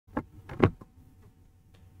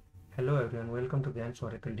Hello everyone, welcome to Gans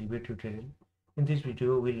Oracle DB tutorial. In this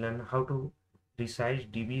video, we'll learn how to resize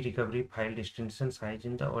DB recovery file destination size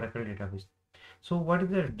in the Oracle database. So what is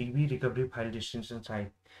the DB recovery file destination size?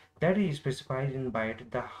 That is specified in byte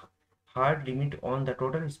the hard limit on the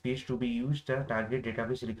total space to be used the target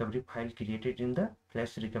database recovery file created in the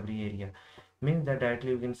flash recovery area. Means that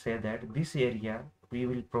directly we can say that this area we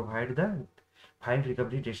will provide the file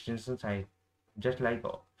recovery destination size, just like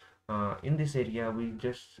in this area we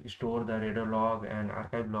just store the reader log and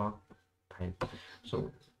archive log file. So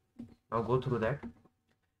now go through that.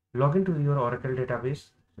 Log into your Oracle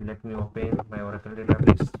database. Let me open my Oracle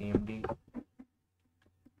database. CMD.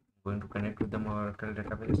 Going to connect with the Oracle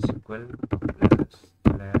database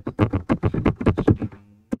sqlplus/sdb.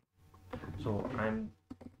 So I'm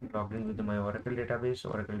logged in with my Oracle database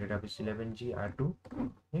 11G R2.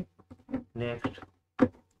 Okay. Next,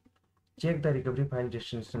 check the recovery file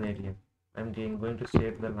destination area. I'm going to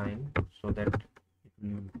save the line so that it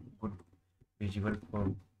will be good visible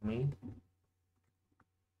for me.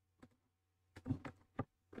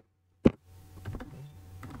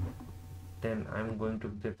 Then I'm going to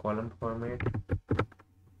the column format.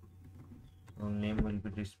 Name will be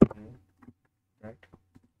displayed, right?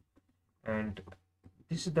 And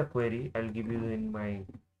this is the query. I'll give you in my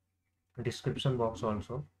description box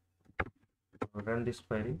also. Run this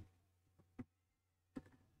query.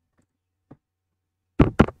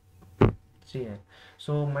 See here.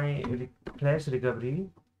 So my flash recovery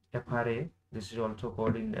FRA, this is also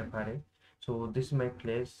called in FRA. So this is my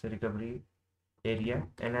flash recovery area,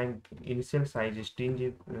 and I'm initial size is 3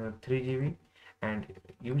 GB and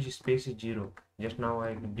use space is 0. Just now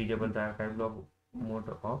I disable the archive log mode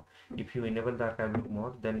off. If you enable the archive log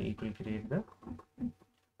mode, then it will create the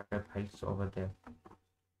archive files over there.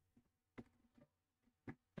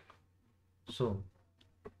 So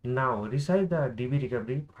now resize the DB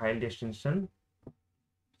recovery file destination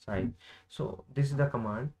size. So this is the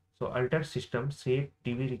command. So alter system set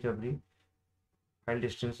DB recovery file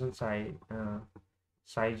destination size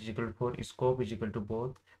size is equal to 4, scope is equal to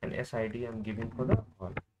both, and SID I'm giving for the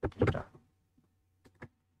all data.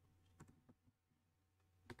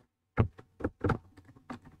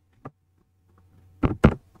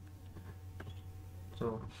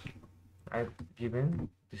 So I've given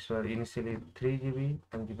this was initially 3 GB,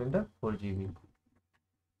 I'm given the 4 GB.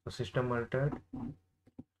 So system altered.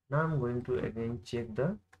 Now I'm going to again check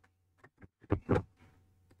the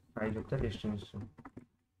size of the destination.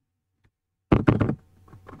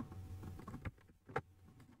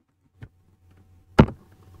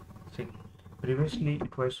 See, previously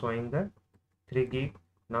it was showing the 3 gig,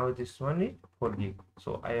 now this one is 4 gig.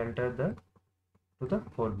 So I enter the to the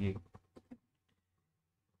 4 gig.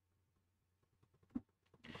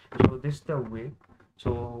 So this is the way.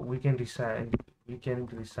 So we can resize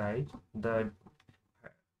the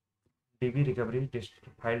DB recovery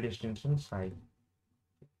file destination size.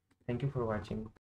 Thank you for watching.